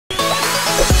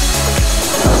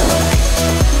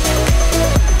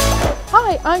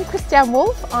I'm Christianne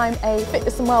Wolff. I'm a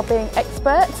fitness and wellbeing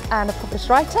expert and a published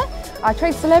writer. I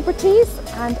train celebrities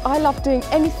and I love doing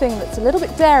anything that's a little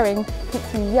bit daring,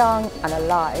 keeps me young and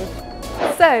alive.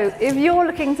 So, if you're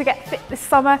looking to get fit this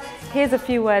summer, here's a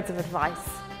few words of advice.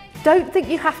 Don't think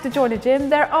you have to join a gym.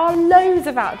 There are loads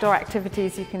of outdoor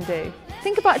activities you can do.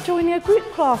 Think about joining a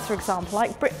group class, for example,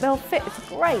 like Brickville Fit. It's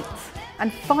great.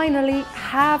 And finally,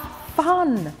 have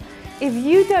fun. If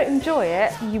you don't enjoy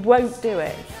it, you won't do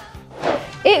it.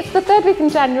 It's the third week in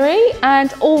January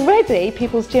and already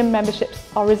people's gym memberships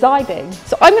are residing.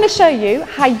 So I'm going to show you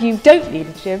how you don't need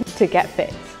a gym to get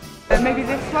fit. Maybe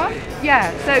this one?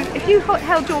 Yeah, so if you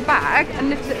held your bag and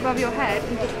lifted it above your head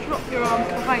and just drop your arms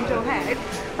behind your head,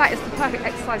 that is the perfect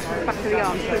exercise for the back of the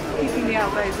arms, so keeping the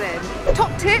elbows in.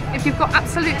 Top tip, if you've got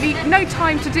absolutely no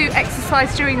time to do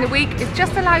exercise during the week, is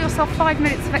just allow yourself 5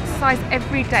 minutes of exercise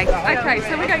every day. Okay,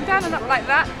 so we're going down and up like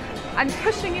that and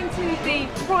pushing into the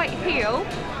right heel,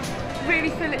 really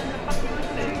feel it in the back of the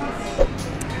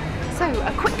glutes. So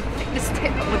a quick fitness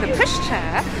tip with a push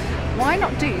chair. Why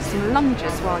not do some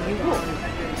lunges while you walk?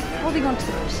 Holding onto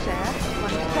the push chair,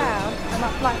 lunge down and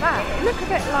up like that. Look a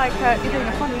bit like you're doing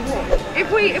a funny walk.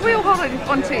 If we all hold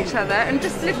onto each other and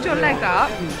just lift your leg up,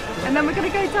 and then we're going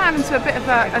to go down into a bit of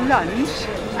a lunge,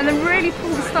 and then really pull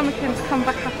the stomach in to come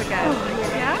back up again.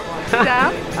 Yeah?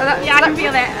 Down. Yeah, I can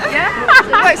feel it.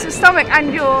 Yeah? Works your stomach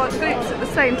and your glutes at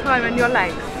the same time and your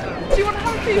legs. Do you want to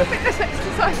have a few fitness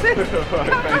exercises?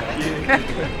 Thank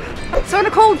you. So on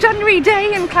a cold January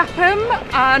day in Clapham,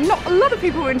 not a lot of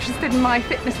people were interested in my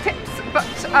fitness tips, but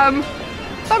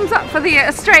thumbs up for the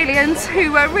Australians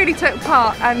who really took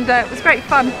part, and it was great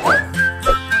fun.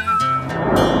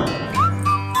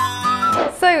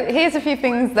 So here's a few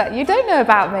things that you don't know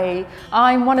about me.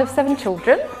 I'm one of 7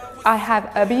 children. I have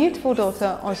a beautiful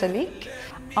daughter, Angelique.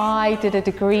 I did a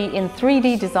degree in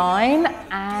 3D design,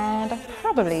 and I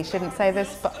probably shouldn't say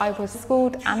this, but I was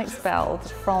schooled and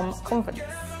expelled from convents.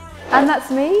 And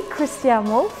that's me, Christianne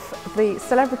Wolff, the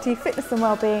celebrity fitness and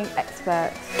wellbeing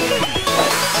expert.